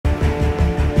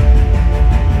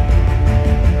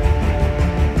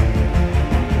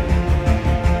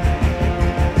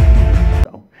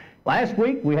Last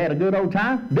week we had a good old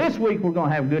time. This week we're going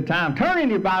to have a good time. Turn in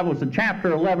your Bibles to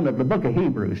chapter 11 of the book of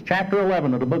Hebrews. Chapter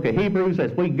 11 of the book of Hebrews as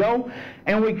we go.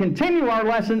 And we continue our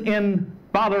lesson in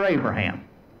Father Abraham.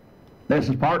 This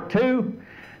is part 2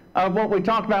 of what we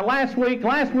talked about last week.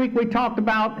 Last week we talked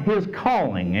about his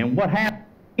calling and what happened.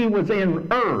 He was in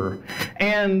Ur,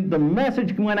 and the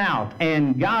message went out,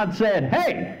 and God said,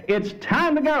 hey, it's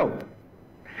time to go.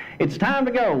 It's time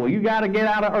to go. Well, you got to get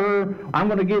out of Ur. I'm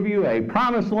going to give you a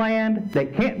promised land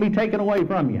that can't be taken away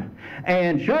from you.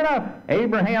 And sure enough,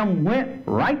 Abraham went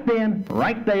right then,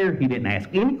 right there. He didn't ask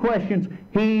any questions.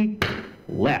 He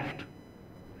left.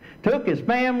 Took his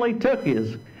family, took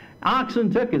his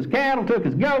oxen, took his cattle, took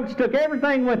his goats, took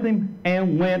everything with him,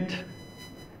 and went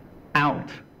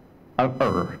out of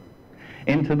Ur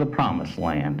into the promised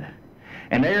land.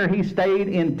 And there he stayed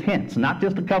in tents, not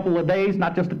just a couple of days,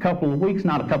 not just a couple of weeks,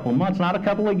 not a couple of months, not a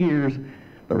couple of years.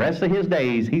 The rest of his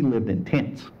days he lived in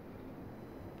tents.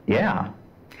 Yeah,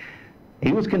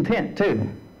 he was content too.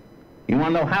 You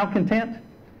want to know how content?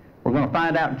 We're going to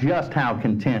find out just how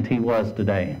content he was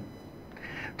today.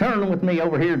 Turn with me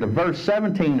over here to verse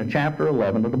 17 of chapter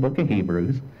 11 of the book of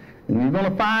Hebrews. And you're going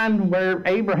to find where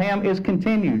Abraham is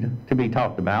continued to be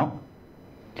talked about.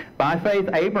 By faith,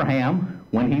 Abraham,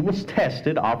 when he was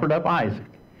tested, offered up Isaac.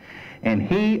 And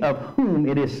he of whom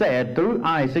it is said, through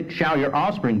Isaac shall your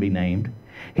offspring be named,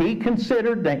 he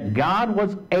considered that God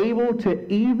was able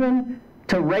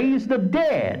to raise the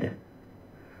dead,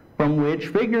 from which,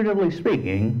 figuratively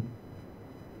speaking,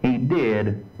 he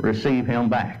did receive him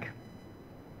back.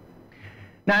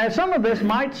 Now, some of this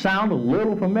might sound a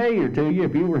little familiar to you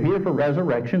if you were here for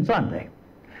Resurrection Sunday.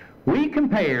 We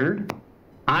compared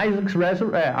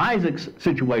Isaac's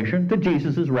situation to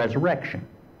Jesus' resurrection.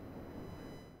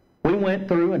 We went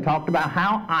through and talked about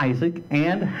how Isaac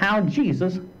and how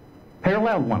Jesus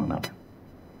paralleled one another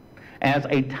as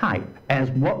a type, as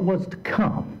what was to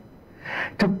come.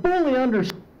 To fully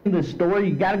understand this story,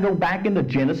 you've got to go back into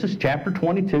Genesis chapter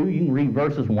 22. You can read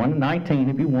verses 1 to 19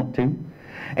 if you want to,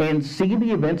 and see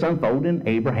the events unfold in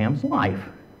Abraham's life.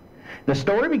 The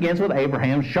story begins with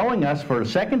Abraham showing us for a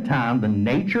second time the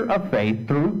nature of faith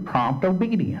through prompt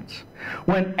obedience.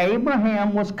 When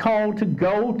Abraham was called to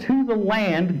go to the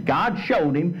land God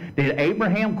showed him, did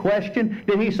Abraham question?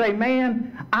 Did he say,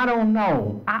 man, I don't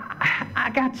know.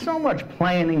 I got so much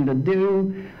planning to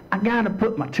do. I got to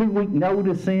put my 2-week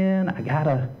notice in. I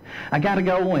gotta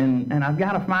go and I've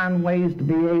got to find ways to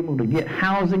be able to get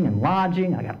housing and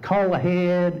lodging. I got to call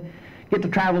ahead, get the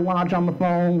travel lodge on the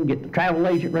phone, get the travel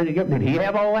agent ready to go. Did he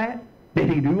have all that? Did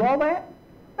he do all that?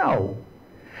 No.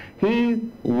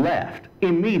 He left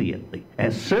immediately.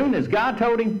 As soon as God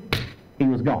told him, he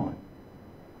was gone.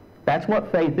 That's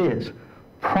what faith is.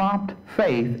 Prompt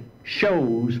faith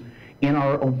shows in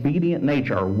our obedient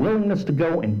nature, our willingness to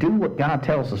go and do what God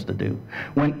tells us to do.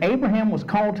 When Abraham was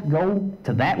called to go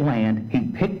to that land, he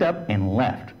picked up and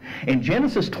left. In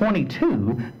Genesis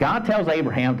 22, God tells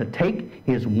Abraham to take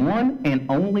his one and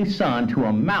only son to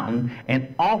a mountain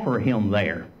and offer him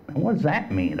there. And what does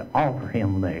that mean, to offer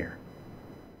him there?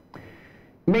 It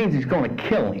means he's going to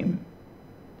kill him.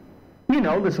 You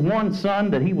know, this one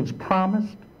son that he was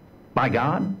promised by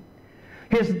God,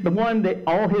 the one that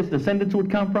all his descendants would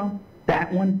come from,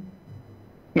 that one.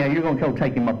 Yeah, you're going to go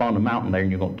take him up on the mountain there and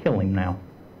you're going to kill him now.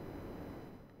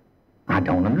 I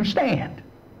don't understand.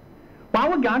 Why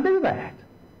would God do that?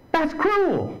 That's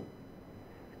cruel.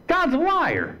 God's a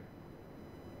liar.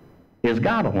 Is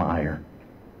God a liar?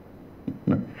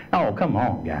 Oh, come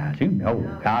on, guys. You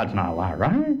know God's not a liar,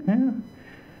 right? Yeah.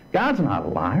 God's not a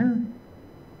liar.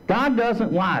 God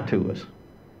doesn't lie to us.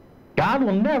 God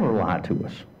will never lie to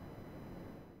us.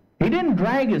 He didn't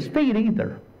drag his feet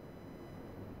either.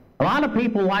 A lot of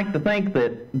people like to think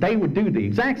that they would do the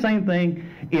exact same thing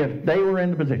if they were in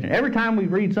the position. Every time we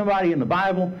read somebody in the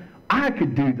Bible, I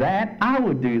could do that, I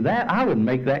would do that, I would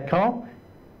make that call.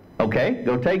 Okay,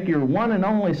 go take your one and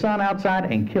only son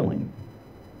outside and kill him.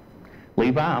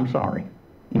 Levi, I'm sorry.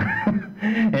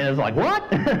 And it's like,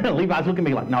 what? Levi's looking at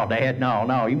me like, no, Dad,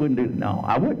 no, you wouldn't do that. No,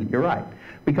 I wouldn't, you're right.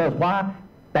 Because why?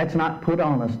 That's not put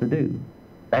on us to do.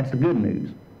 That's the good news.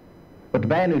 But the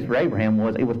bad news for Abraham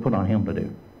was it was put on him to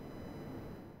do.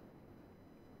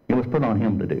 It was put on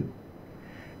him to do.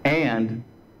 And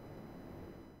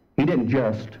he didn't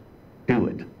just do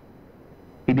it.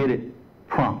 He did it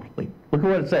promptly. Look at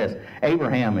what it says.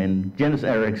 Abraham in Genesis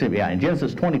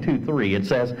 22:3, it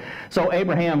says, so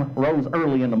Abraham rose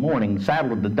early in the morning,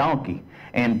 saddled the donkey,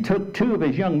 and took 2 of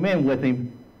his young men with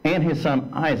him and his son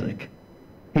Isaac.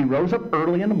 He rose up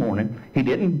early in the morning. He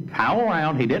didn't howl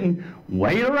around. He didn't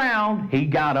wait around. He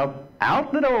got up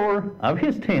out the door of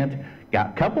his tent, got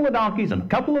a couple of donkeys and a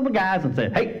couple of the guys and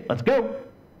said, hey, let's go,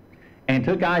 and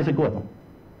took Isaac with them.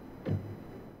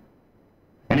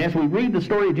 And as we read the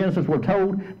story of Genesis, we're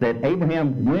told that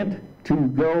Abraham went to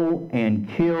go and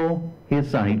kill his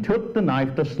son. He took the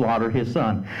knife to slaughter his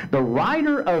son. The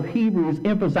writer of Hebrews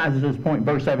emphasizes this point in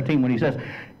verse 17 when he says,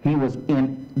 he was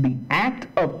in the act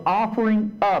of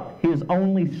offering up his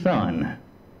only son.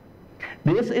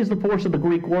 This is the force of the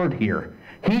Greek word here.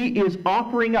 He is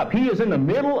offering up. He is in the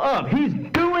middle of. He's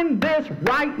doing this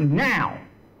right now.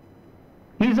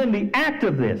 He's in the act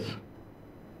of this.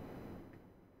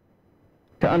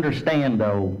 To understand,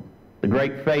 though, the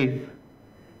great faith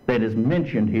that is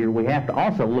mentioned here, we have to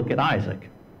also look at Isaac.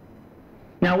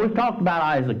 Now, we've talked about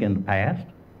Isaac in the past.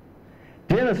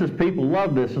 Genesis people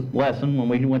love this lesson when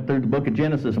we went through the book of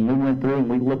Genesis, and we went through and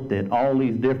we looked at all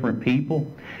these different people,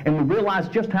 and we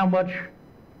realized just how much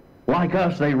like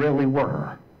us they really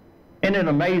were. Isn't it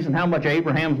amazing how much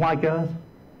Abraham's like us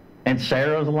and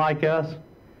Sarah's like us?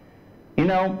 You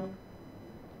know,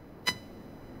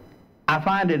 I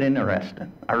find it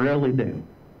interesting. I really do.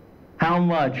 How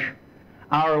much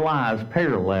our lives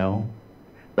parallel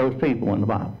those people in the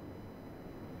Bible.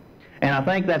 And I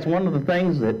think that's one of the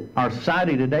things that our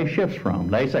society today shifts from.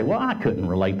 They say, well, I couldn't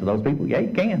relate to those people. Yeah,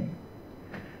 you can.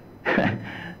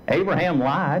 Abraham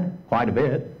lied quite a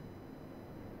bit.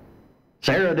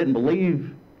 Sarah didn't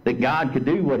believe that God could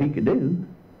do what he could do.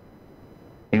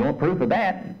 You want proof of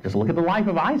that? Just look at the life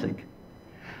of Isaac.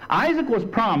 Isaac was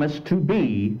promised to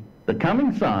be the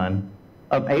coming son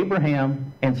of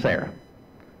Abraham and Sarah.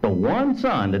 The one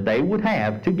son that they would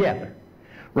have together.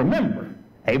 Remember,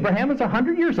 Abraham is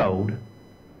 100 years old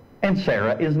and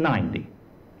Sarah is 90.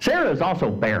 Sarah is also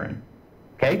barren.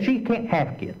 Okay, she can't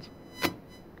have kids.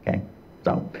 Okay,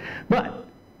 so, but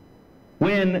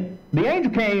when the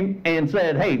angel came and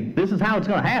said, hey, this is how it's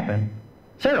going to happen,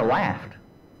 Sarah laughed.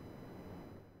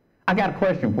 I got a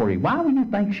question for you. Why would you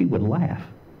think she would laugh?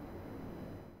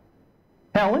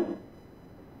 Helen,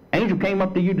 angel came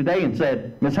up to you today and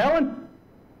said, Miss Helen,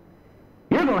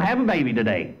 you're going to have a baby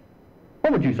today.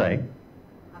 What would you say?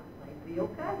 I'd say, be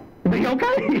okay. Be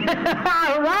okay?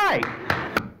 All right.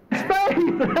 That's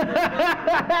faith.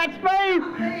 That's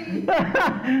faith.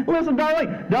 Listen,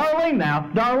 Darlene. Darlene now.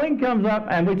 Darlene comes up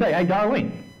and we say, hey,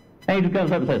 Darlene. Angel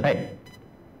comes up and says, hey,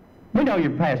 we know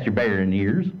you're past your bearing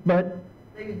years, but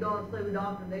They could go and see the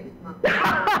doctor next month.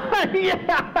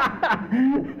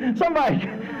 yeah.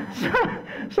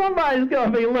 Somebody's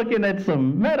going to be looking at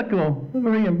some medical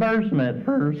reimbursement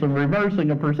for some reversing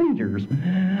of procedures.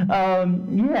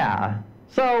 Yeah.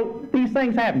 So these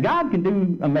things happen. God can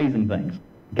do amazing things.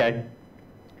 Okay?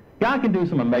 God can do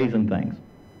some amazing things.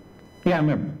 Yeah,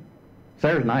 remember,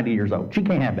 Sarah's 90 years old. She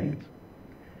can't have babies.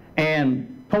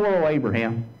 And poor old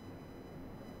Abraham.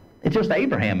 It's just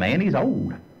Abraham, man. He's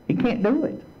old. He can't do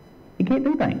it. He can't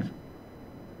do things.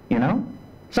 You know?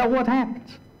 So what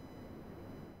happens?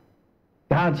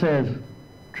 God says,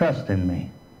 trust in me.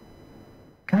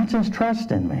 God says,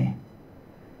 trust in me.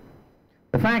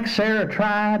 The fact Sarah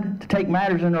tried to take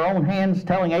matters in her own hands,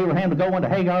 telling Abraham to go unto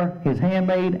Hagar, his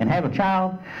handmaid, and have a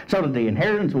child, so that the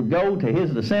inheritance would go to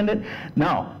his descendant,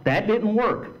 no, that didn't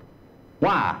work.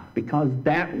 Why? Because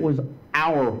that was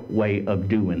our way of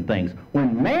doing things.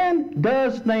 When man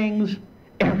does things,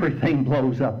 everything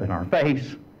blows up in our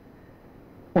face.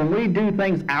 When we do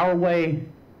things our way,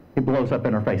 it blows up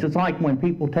in our face. It's like when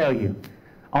people tell you,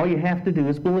 all you have to do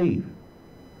is believe.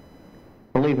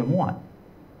 Believe in what?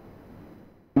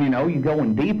 You know, you go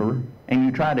in deeper and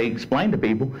you try to explain to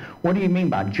people, what do you mean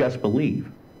by just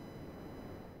believe?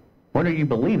 What are you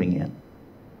believing in?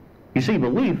 You see,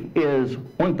 belief is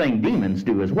one thing demons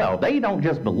do as well. They don't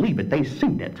just believe it, they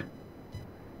seen it.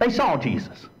 They saw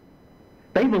Jesus.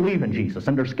 They believe in Jesus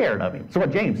and they're scared of him. That's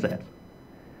what James says.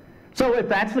 So if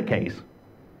that's the case,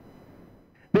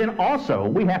 then also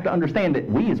we have to understand that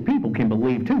we as people can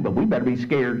believe too, but we better be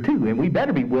scared too, and we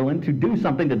better be willing to do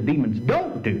something that demons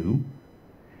don't do,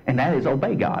 and that is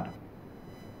obey God.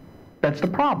 That's the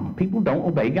problem. People don't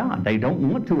obey God. They don't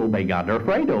want to obey God. They're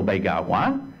afraid to obey God.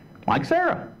 Why? Like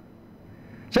Sarah.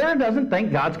 Sarah doesn't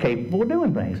think God's capable of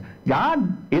doing things.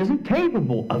 God isn't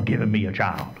capable of giving me a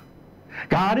child.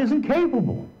 God isn't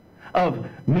capable of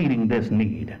meeting this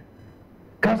need.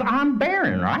 Because I'm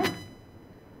barren, right?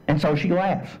 And so she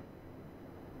laughs.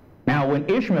 Now, when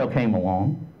Ishmael came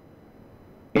along,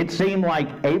 it seemed like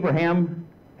Abraham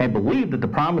had believed that the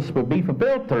promise would be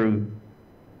fulfilled through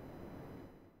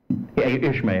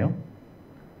Ishmael.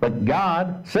 But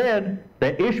God said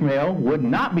that Ishmael would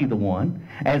not be the one.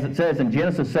 As it says in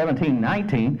Genesis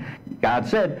 17:19, God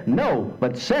said, "No,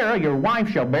 but Sarah, your wife,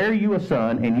 shall bear you a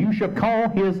son, and you shall call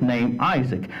his name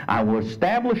Isaac. I will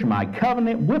establish my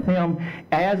covenant with him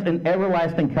as an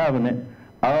everlasting covenant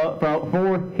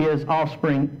for his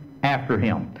offspring after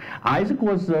him." Isaac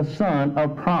was the son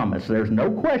of promise. There's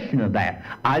no question of that.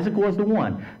 Isaac was the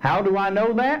one. How do I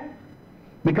know that?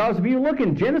 Because if you look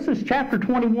in Genesis chapter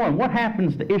 21, what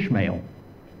happens to Ishmael?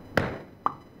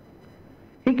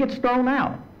 He gets thrown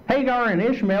out. Hagar and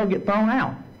Ishmael get thrown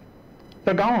out.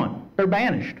 They're gone. They're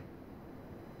banished.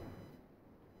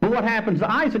 But what happens to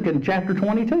Isaac in chapter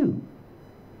 22?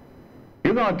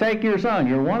 You're going to take your son,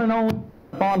 your one and only,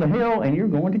 up on the hill, and you're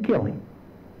going to kill him.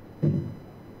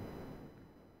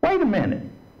 Wait a minute.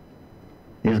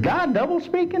 Is God double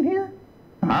speaking here?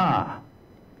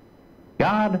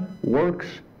 God works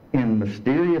in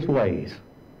mysterious ways.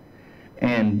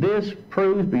 And this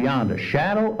proves beyond a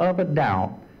shadow of a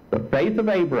doubt the faith of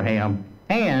Abraham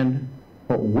and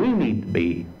what we need to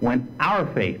be when our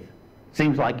faith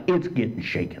seems like it's getting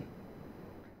shaken.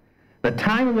 The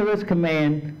timing of this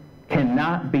command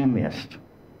cannot be missed.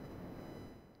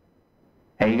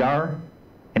 Hagar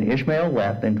and Ishmael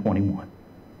left in 21.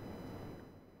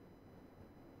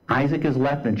 Isaac is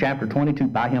left in chapter 22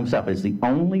 by himself as the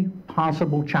only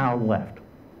possible child left.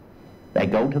 They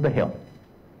go to the hill.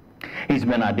 He's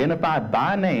been identified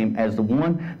by name as the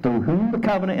one through whom the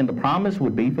covenant and the promise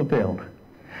would be fulfilled.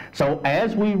 So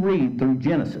as we read through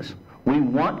Genesis, we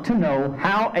want to know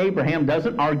how Abraham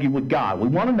doesn't argue with God. We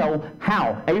want to know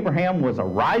how Abraham was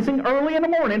arising early in the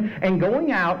morning and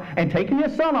going out and taking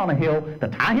his son on a hill to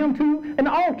tie him to an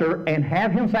altar and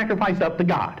have him sacrificed up to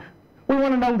God. We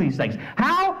want to know these things.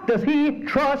 How does he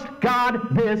trust God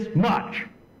this much?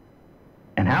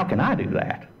 And how can I do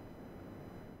that?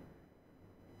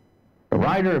 The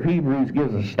writer of Hebrews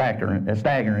gives a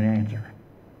staggering answer.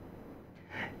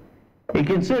 He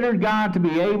considered God to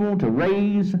be able to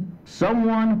raise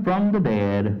someone from the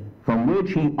dead, from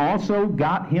which he also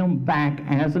got him back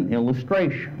as an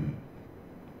illustration.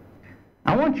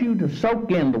 I want you to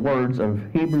soak in the words of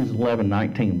Hebrews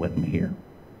 11:19 with me here.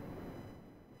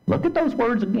 Look at those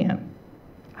words again.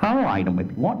 Highlight them if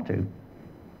you want to.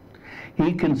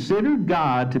 He considered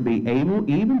God to be able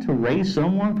even to raise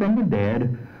someone from the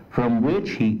dead, from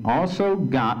which he also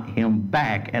got him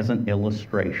back as an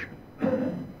illustration.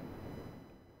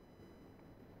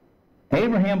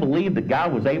 Abraham believed that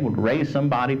God was able to raise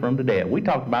somebody from the dead. We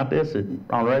talked about this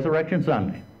on Resurrection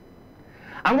Sunday.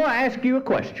 I'm going to ask you a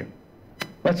question.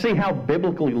 Let's see how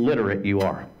biblically literate you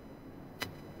are.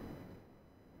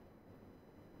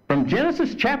 From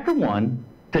Genesis chapter 1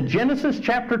 to Genesis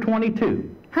chapter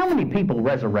 22, how many people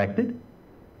resurrected?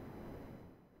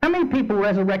 How many people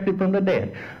resurrected from the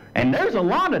dead? And there's a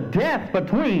lot of death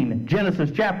between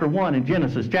Genesis chapter 1 and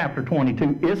Genesis chapter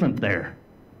 22, isn't there?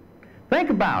 Think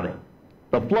about it.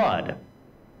 The flood.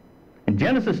 In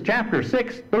Genesis chapter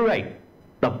 6 through 8,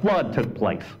 the flood took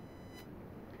place.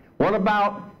 What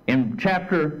about in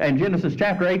Genesis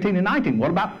chapter 18 and 19? What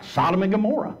about Sodom and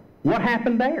Gomorrah? What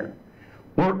happened there?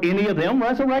 Were any of them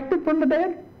resurrected from the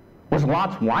dead? Was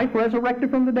Lot's wife resurrected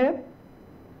from the dead?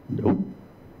 Nope.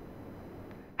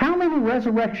 How many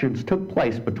resurrections took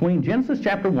place between Genesis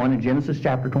chapter 1 and Genesis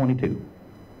chapter 22?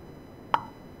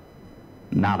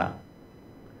 Nada.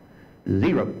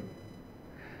 Zero.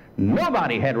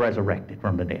 Nobody had resurrected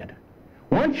from the dead.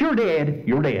 Once you're dead,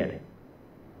 you're dead.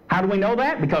 How do we know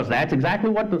that? Because that's exactly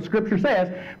what the Scripture says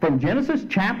from Genesis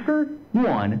chapter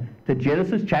 1 to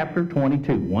Genesis chapter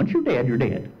 22. Once you're dead, you're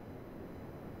dead.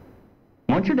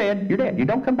 Once you're dead, you're dead. You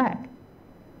don't come back.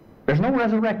 There's no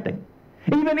resurrecting.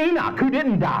 Even Enoch, who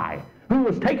didn't die, who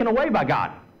was taken away by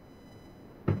God.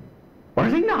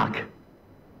 Where's Enoch?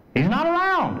 He's not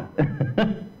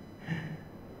around.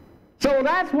 So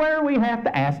that's where we have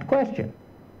to ask the question.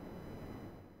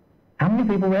 How many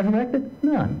people resurrected?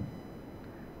 None.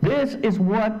 This is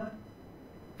what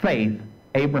faith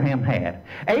Abraham had.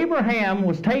 Abraham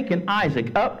was taking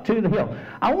Isaac up to the hill.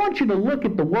 I want you to look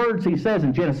at the words he says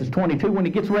in Genesis 22 when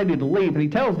he gets ready to leave, and he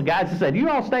tells the guys, he said, "You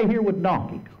all stay here with the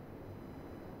donkeys.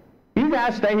 You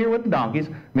guys stay here with the donkeys.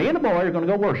 Me and the boy are going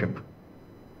to go worship.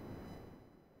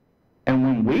 And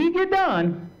when we get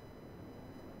done,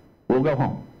 we'll go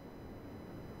home."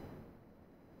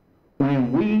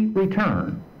 When we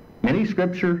return, many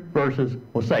scripture verses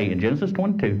will say in Genesis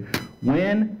 22,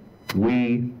 when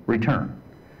we return.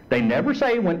 They never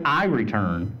say when I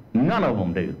return. None of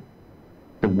them do.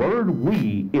 The word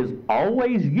we is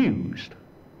always used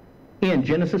in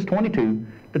Genesis 22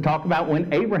 to talk about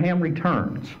when Abraham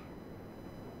returns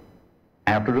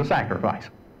after the sacrifice.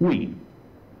 We.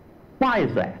 Why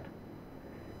is that?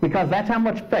 Because that's how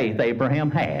much faith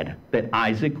Abraham had that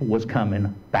Isaac was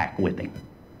coming back with him.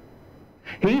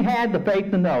 He had the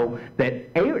faith to know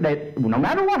that no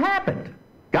matter what happened,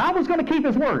 God was going to keep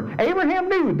His word. Abraham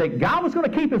knew that God was going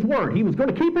to keep His word. He was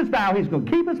going to keep His vow. He was going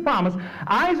to keep His promise.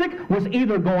 Isaac was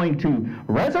either going to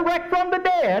resurrect from the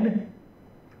dead,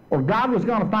 or God was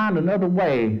going to find another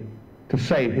way to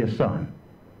save His son.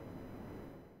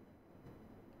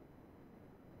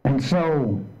 And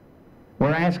so,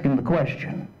 we're asking the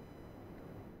question,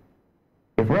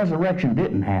 if resurrection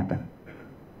didn't happen,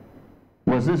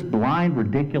 was this blind,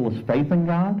 ridiculous faith in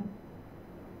God?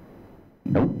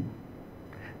 Nope.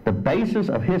 The basis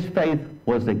of his faith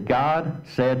was that God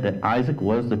said that Isaac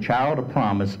was the child of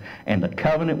promise and the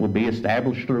covenant would be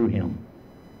established through him.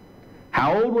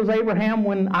 How old was Abraham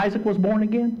when Isaac was born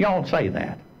again? Y'all say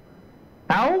that.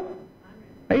 How old?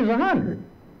 He was 100.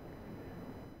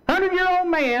 100-year-old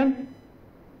man.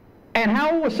 And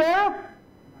how old was Sarah?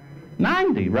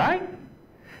 90, right?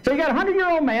 So you got a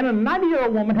 100-year-old man and a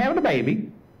 90-year-old woman having a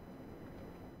baby.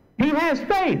 He has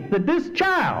faith that this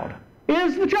child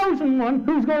is the chosen one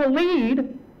who's going to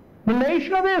lead the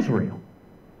nation of Israel,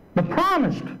 the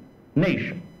promised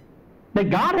nation that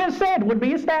God has said would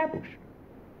be established.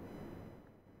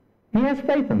 He has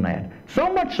faith in that,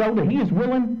 so much so that he is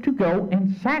willing to go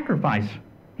and sacrifice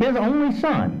his only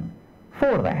son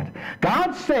for that.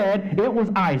 God said it was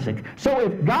Isaac. So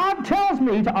if God tells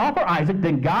me to offer Isaac,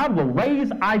 then God will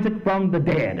raise Isaac from the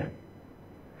dead.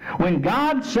 When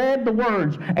God said the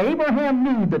words, Abraham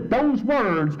knew that those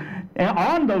words,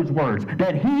 on those words,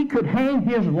 that he could hang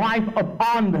his life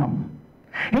upon them.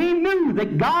 He knew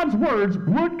that God's words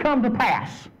would come to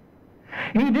pass.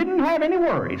 He didn't have any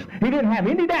worries. He didn't have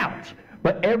any doubts.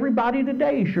 But everybody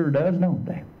today sure does, don't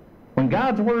they? When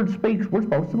God's word speaks, we're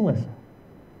supposed to listen.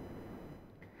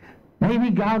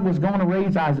 Maybe God was going to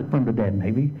raise Isaac from the dead.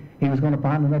 Maybe he was going to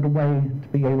find another way to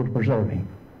be able to preserve him.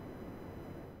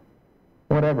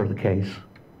 Whatever the case,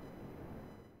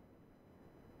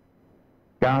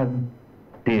 God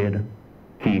did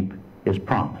keep his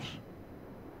promise.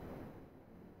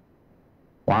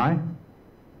 Why?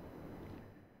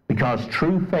 Because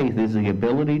true faith is the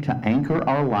ability to anchor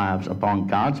our lives upon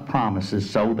God's promises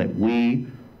so that we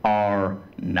are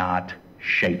not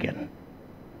shaken.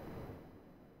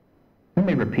 Let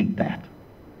me repeat that.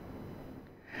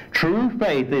 True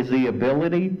faith is the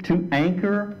ability to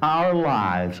anchor our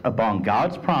lives upon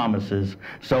God's promises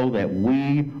so that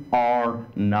we are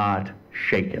not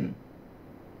shaken.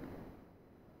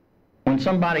 When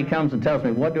somebody comes and tells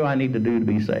me, what do I need to do to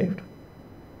be saved?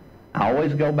 I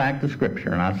always go back to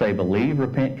Scripture and I say, believe,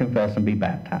 repent, confess, and be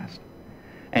baptized.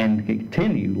 And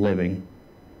continue living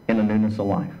in the newness of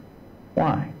life.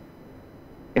 Why?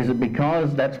 Is it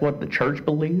because that's what the church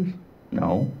believes?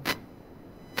 No.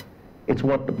 It's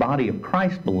what the body of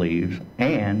Christ believes,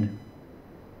 and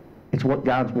it's what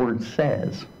God's Word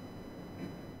says.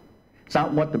 It's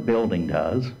not what the building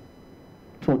does.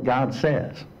 It's what God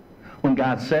says. When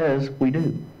God says, we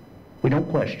do. We don't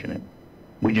question it.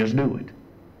 We just do it.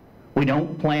 We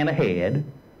don't plan ahead.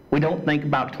 We don't think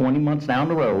about 20 months down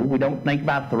the road. We don't think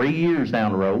about 3 years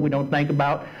down the road. We don't think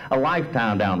about a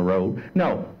lifetime down the road.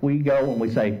 No, we go and we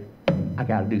say, I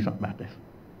got to do something about this.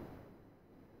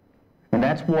 And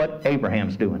that's what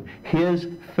Abraham's doing. His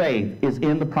faith is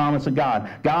in the promise of God.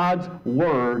 God's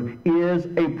Word is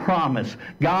a promise.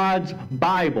 God's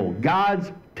Bible,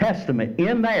 God's Testament,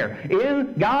 in there,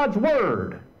 in God's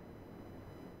Word,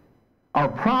 are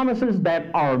promises that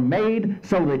are made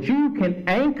so that you can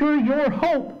anchor your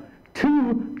hope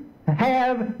to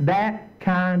have that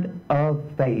kind of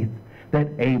faith that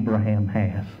Abraham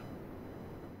has.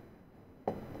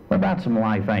 What about some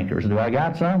life anchors? Do I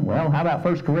got some? Well, how about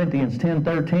 1 Corinthians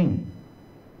 10:13?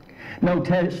 No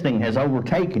testing has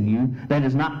overtaken you that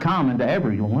is not common to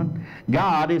everyone.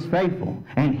 God is faithful,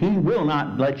 and He will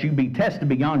not let you be tested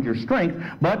beyond your strength,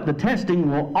 but the testing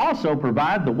will also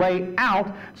provide the way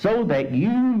out so that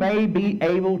you may be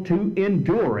able to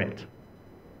endure it.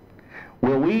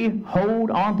 Will we hold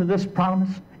on to this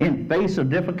promise in face of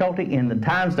difficulty in the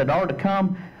times that are to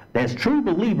come? As true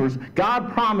believers,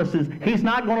 God promises He's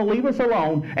not going to leave us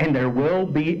alone, and there will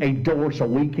be a door so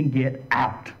we can get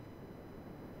out.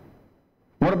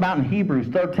 What about in Hebrews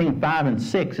 13:5 and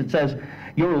 6? It says,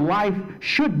 your life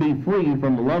should be free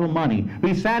from the love of money.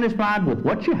 Be satisfied with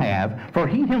what you have, for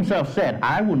He Himself said,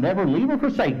 I will never leave or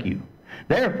forsake you.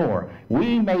 Therefore,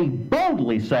 we may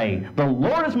boldly say, the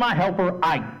Lord is my helper.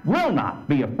 I will not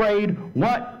be afraid.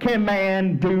 What can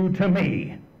man do to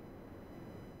me?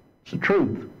 It's the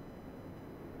truth.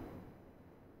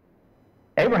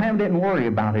 Abraham didn't worry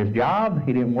about his job.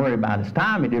 He didn't worry about his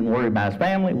time. He didn't worry about his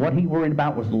family. What he worried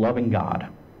about was loving God.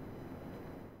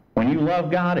 When you love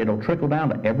God, it'll trickle down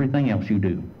to everything else you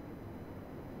do.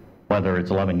 Whether it's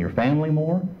loving your family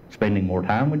more, spending more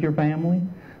time with your family,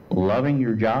 loving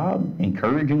your job,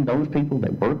 encouraging those people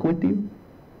that work with you,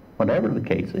 whatever the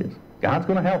case is, God's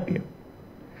going to help you.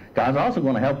 God's also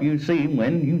going to help you see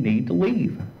when you need to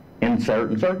leave in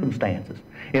certain circumstances.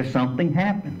 If something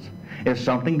happens, if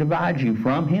something divides you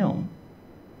from Him,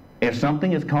 if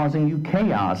something is causing you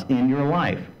chaos in your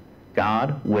life,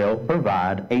 God will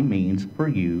provide a means for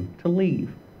you to leave.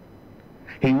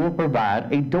 He will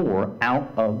provide a door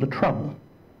out of the trouble.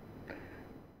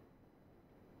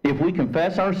 If we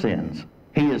confess our sins,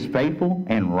 He is faithful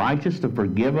and righteous to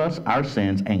forgive us our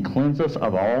sins and cleanse us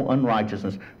of all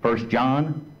unrighteousness. 1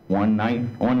 John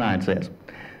 1:9 says.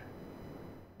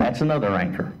 That's another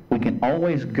anchor. We can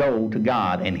always go to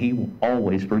God and He will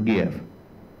always forgive.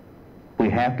 We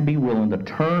have to be willing to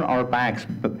turn our backs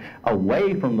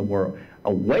away from the world,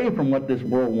 away from what this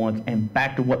world wants, and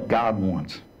back to what God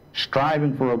wants,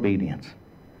 striving for obedience.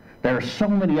 There are so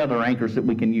many other anchors that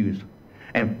we can use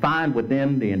and find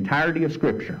within the entirety of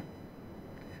Scripture.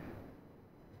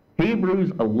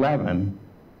 Hebrews 11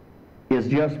 is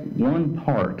just one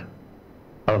part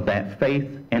of that faith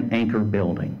and anchor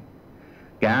building.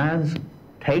 Guys,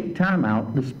 take time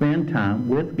out to spend time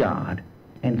with God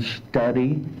and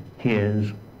study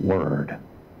His Word.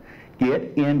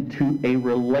 Get into a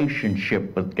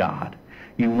relationship with God.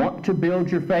 You want to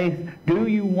build your faith? Do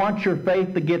you want your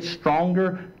faith to get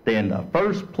stronger? Then the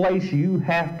first place you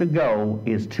have to go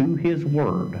is to His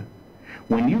Word.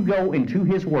 When you go into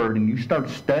His Word and you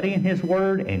start studying His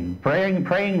Word and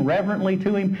praying reverently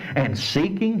to Him and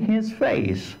seeking His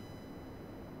face,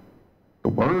 the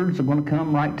words are going to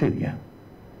come right to you.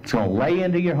 It's going to lay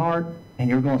into your heart, and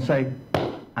you're going to say,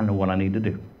 I know what I need to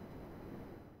do.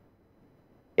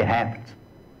 It happens.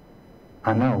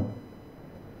 I know.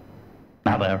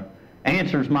 Now, the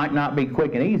answers might not be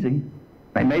quick and easy.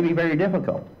 They may be very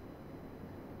difficult.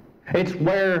 It's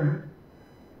where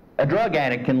a drug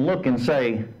addict can look and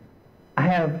say, I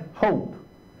have hope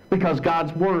because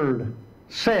God's Word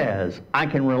says I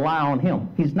can rely on Him.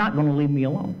 He's not going to leave me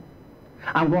alone.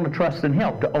 I'm going to trust and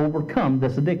help to overcome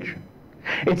this addiction.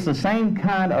 It's the same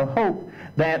kind of hope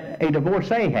that a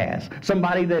divorcee has.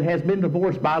 Somebody that has been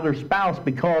divorced by their spouse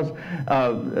because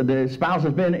the spouse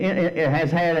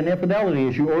has had an infidelity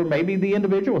issue, or maybe the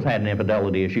individual's had an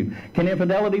infidelity issue. Can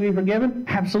infidelity be forgiven?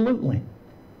 Absolutely.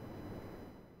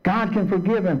 God can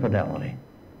forgive infidelity.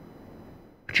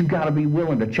 But you've got to be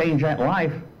willing to change that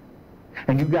life,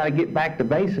 and you've got to get back to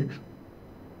basics.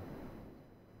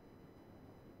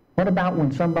 What about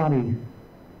when somebody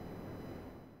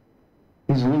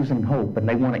is losing hope and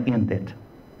they want to end it?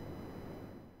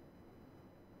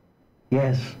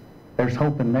 Yes, there's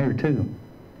hope in there too.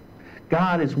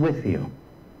 God is with you.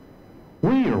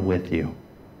 We are with you.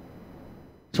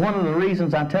 It's one of the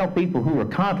reasons I tell people who are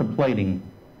contemplating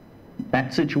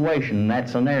that situation, that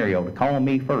scenario, to call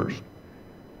me first.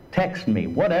 Text me,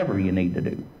 whatever you need to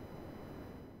do.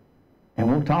 And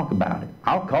we'll talk about it.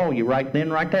 I'll call you right then,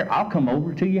 right there. I'll come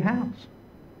over to your house.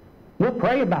 We'll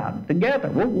pray about it together.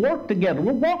 We'll work together.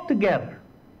 We'll walk together.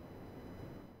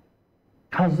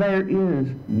 Because there is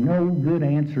no good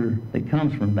answer that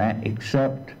comes from that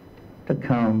except to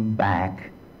come back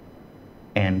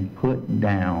and put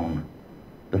down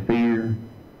the fear,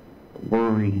 the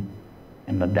worry,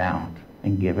 and the doubt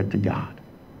and give it to God.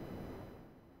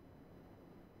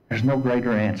 There's no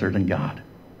greater answer than God.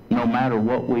 No matter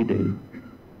what we do,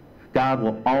 God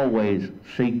will always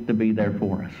seek to be there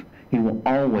for us. He will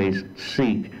always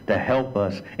seek to help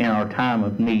us in our time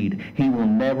of need. He will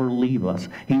never leave us.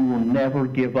 He will never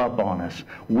give up on us.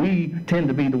 We tend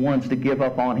to be the ones to give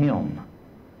up on Him.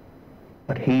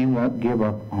 But He won't give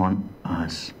up on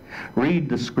us. Read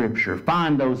the Scripture.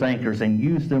 Find those anchors and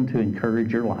use them to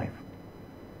encourage your life.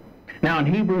 Now in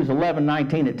Hebrews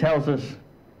 11:19 it tells us,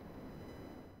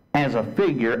 as a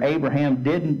figure, Abraham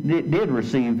did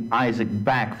receive Isaac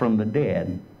back from the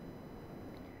dead.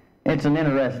 It's an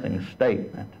interesting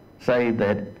statement. Say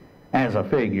that as a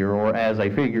figure, or as a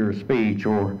figure of speech,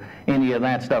 or any of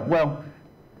that stuff. Well,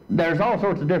 there's all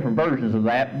sorts of different versions of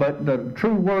that, but the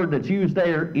true word that's used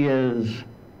there is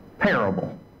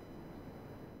parable.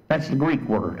 That's the Greek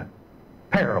word,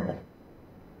 parable.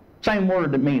 Same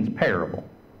word that means parable.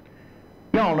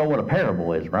 Y'all know what a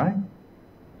parable is, right?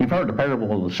 You've heard the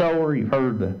parable of the sower, you've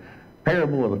heard the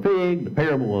parable of the fig, the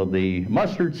parable of the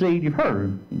mustard seed. You've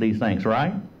heard these things,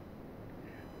 right?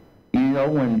 You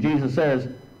know, when Jesus says,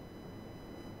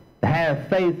 have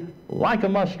faith like a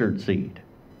mustard seed.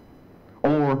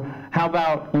 Or how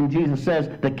about when Jesus says,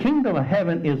 the kingdom of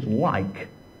heaven is like.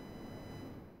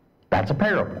 That's a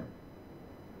parable.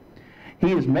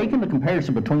 he is making the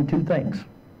comparison between two things.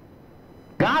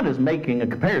 God is making a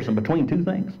comparison between two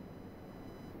things.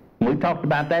 We talked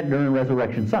about that during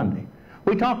Resurrection Sunday.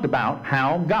 We talked about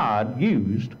how God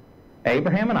used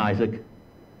Abraham and Isaac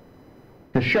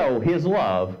to show his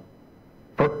love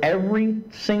for every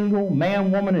single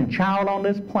man, woman, and child on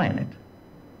this planet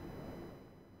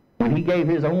when he gave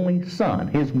his only son,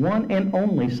 his one and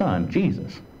only son,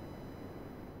 Jesus,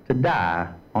 to die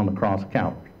on the cross of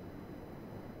Calvary.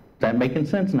 Is that making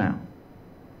sense now?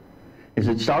 Is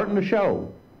it starting to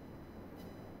show?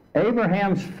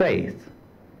 Abraham's faith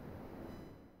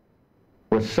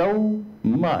was so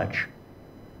much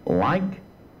like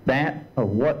that of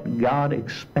what God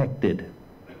expected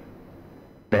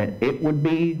that it would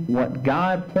be what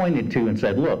God pointed to and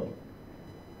said, look,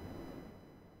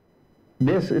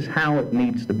 this is how it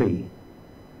needs to be.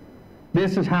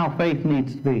 This is how faith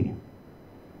needs to be.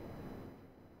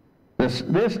 This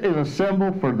is a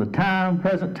symbol for the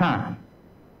present time.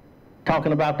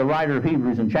 Talking about the writer of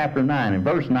Hebrews in chapter 9. In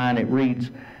verse 9 it reads,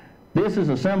 this is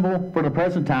a symbol for the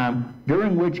present time,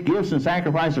 during which gifts and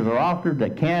sacrifices are offered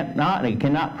that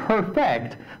cannot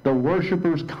perfect the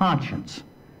worshiper's conscience.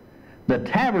 The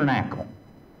tabernacle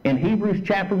in Hebrews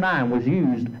chapter 9 was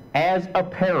used as a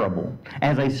parable,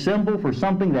 as a symbol for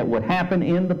something that would happen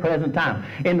in the present time.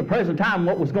 In the present time,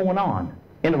 what was going on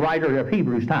in the writer of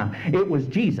Hebrews time? It was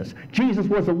Jesus. Jesus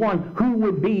was the one who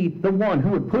would be the one who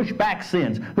would push back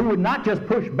sins, who would not just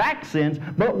push back sins,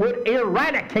 but would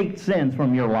eradicate sins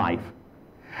from your life.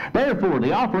 Therefore,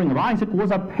 the offering of Isaac was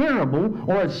a parable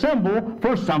or a symbol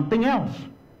for something else.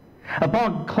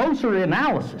 Upon closer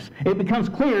analysis, it becomes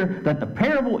clear that the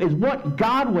parable is what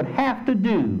God would have to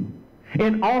do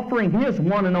in offering his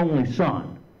one and only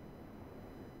son.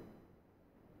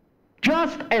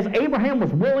 Just as Abraham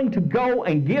was willing to go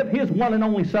and give his one and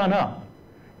only son up,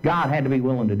 God had to be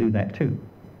willing to do that too.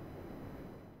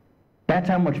 That's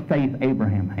how much faith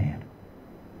Abraham had.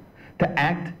 To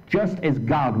act just as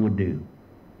God would do.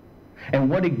 And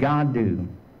what did God do?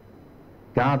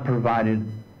 God provided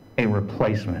a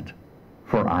replacement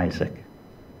for Isaac.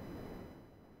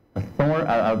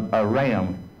 A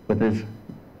ram with his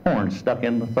horn stuck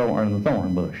in the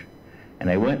thorn bush. And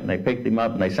they went and they picked him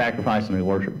up and they sacrificed and they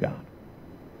worshiped God.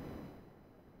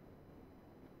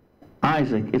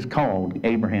 Isaac is called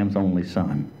Abraham's only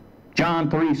son. John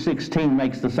 3:16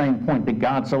 makes the same point, that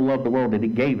God so loved the world that he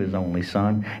gave his only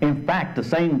son. In fact, the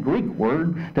same Greek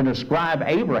word to describe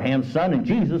Abraham's son and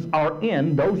Jesus are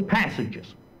in those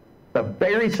passages. The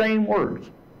very same words.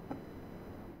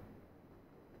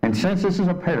 And since this is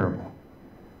a parable,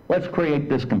 let's create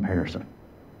this comparison.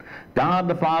 God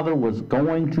the Father was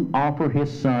going to offer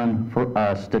his son for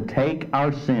us to take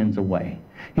our sins away.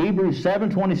 Hebrews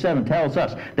 7:27 tells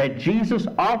us that Jesus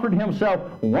offered himself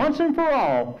once and for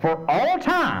all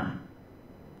time,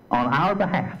 on our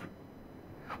behalf.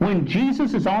 When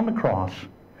Jesus is on the cross,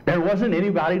 there wasn't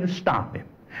anybody to stop him.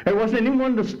 There wasn't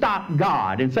anyone to stop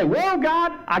God and say, well,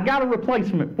 God, I got a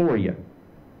replacement for you.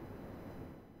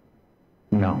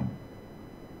 No.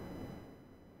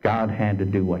 God had to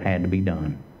do what had to be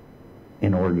done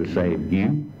in order to save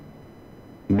you,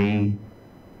 me,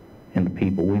 and the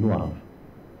people we love.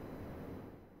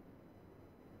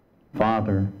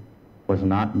 Father was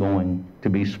not going to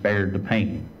be spared the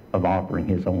pain of offering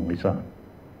his only son.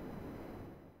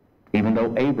 Even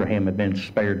though Abraham had been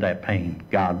spared that pain,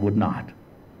 God would not.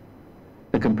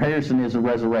 The comparison is the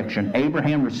resurrection.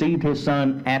 Abraham received his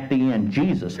son at the end.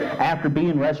 Jesus, after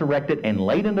being resurrected and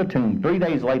laid in the tomb, 3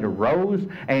 days later rose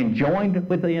and joined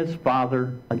with his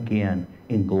Father again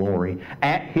in glory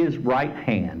at his right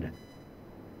hand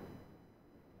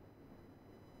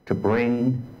to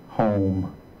bring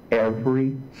home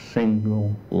every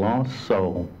single lost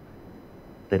soul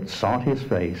that sought his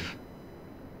face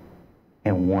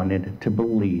and wanted to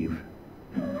believe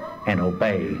and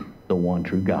obey the one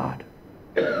true God.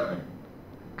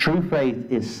 True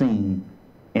faith is seen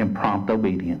in prompt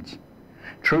obedience.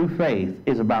 True faith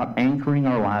is about anchoring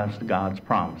our lives to God's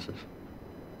promises.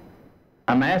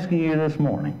 I'm asking you this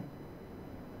morning,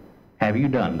 have you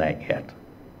done that yet?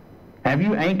 Have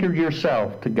you anchored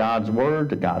yourself to God's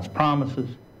word, to God's promises?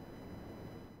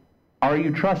 Are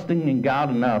you trusting in God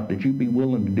enough that you'd be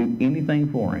willing to do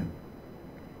anything for him?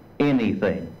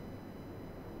 Anything.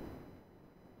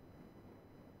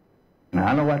 Now,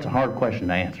 I know that's a hard question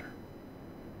to answer.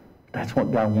 That's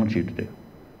what God wants you to do.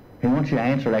 He wants you to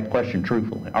answer that question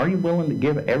truthfully. Are you willing to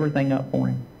give everything up for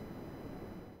him?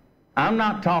 I'm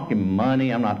not talking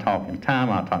money, I'm not talking time,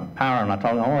 I'm not talking power, I'm not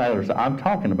talking all that other stuff. I'm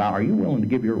talking about, are you willing to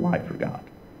give your life for God?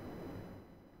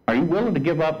 Are you willing to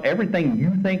give up everything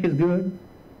you think is good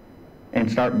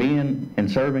and start being and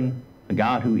serving the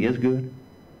God who is good,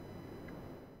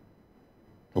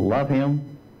 to love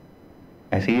Him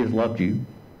as He has loved you,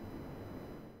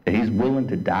 that He's willing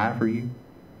to die for you,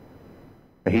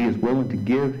 that He is willing to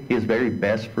give His very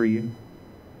best for you.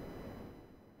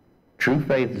 True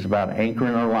faith is about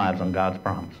anchoring our lives on God's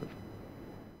promises.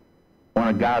 One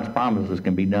of God's promises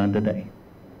can be done today.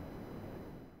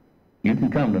 You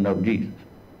can come to know Jesus.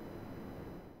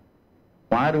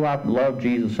 Why do I love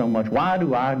Jesus so much? Why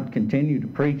do I continue to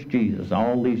preach Jesus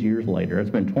all these years later? It's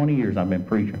been 20 years I've been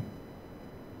preaching.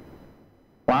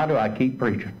 Why do I keep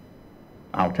preaching?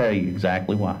 I'll tell you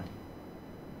exactly why.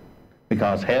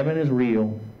 Because heaven is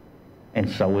real, and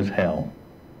so is hell.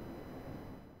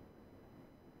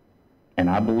 And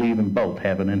I believe in both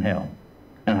heaven and hell.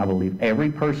 And I believe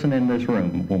every person in this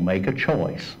room will make a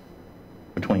choice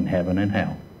between heaven and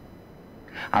hell.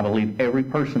 I believe every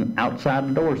person outside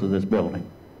the doors of this building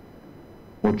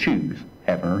will choose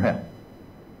heaven or hell.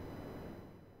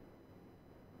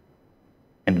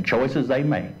 And the choices they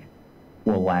make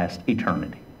will last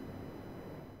eternity.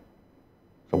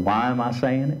 So why am I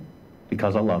saying it?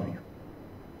 Because I love you.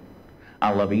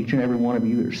 I love each and every one of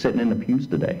you that are sitting in the pews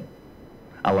today.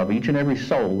 I love each and every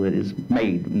soul that is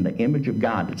made in the image of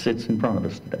God that sits in front of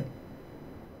us today.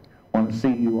 I want to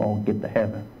see you all get to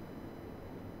heaven.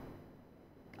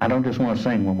 I don't just want to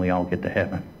sing when we all get to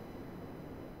heaven.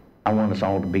 I want us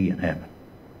all to be in heaven.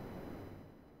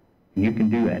 And you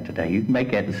can do that today. You can make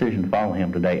that decision to follow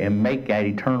Him today and make that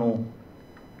eternal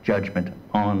judgment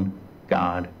on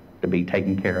God to be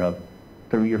taken care of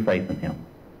through your faith in Him.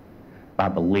 By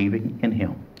believing in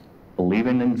Him.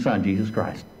 Believing in His Son, Jesus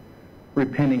Christ.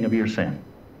 Repenting of your sin.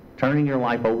 Turning your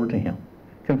life over to Him.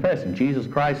 Confessing Jesus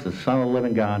Christ is the Son of the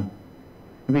living God.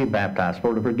 And being baptized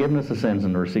for the forgiveness of sins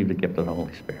and to receive the gift of the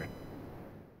Holy Spirit.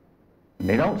 And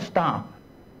they don't stop.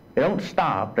 They don't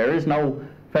stop. There is no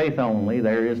faith only.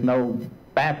 There is no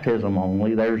baptism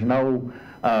only. There's no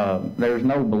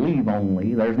believe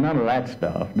only. There's none of that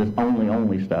stuff. This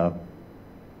only stuff.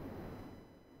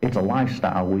 It's a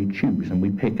lifestyle we choose and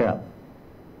we pick up.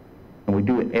 And we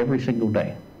do it every single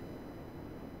day.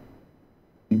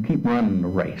 You keep running the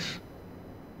race.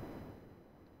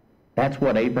 That's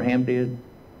what Abraham did.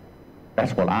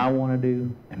 That's what I want to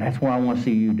do. And that's what I want to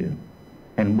see you do.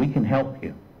 And we can help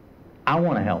you. I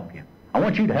want to help you. I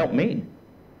want you to help me.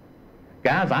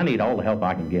 Guys, I need all the help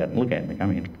I can get. Look at me. I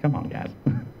mean, come on, guys.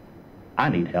 I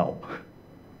need help.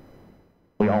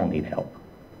 We all need help.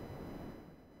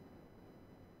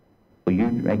 Will you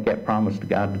make that promise to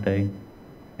God today?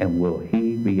 And will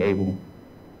He be able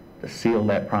to seal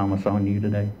that promise on you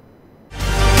today?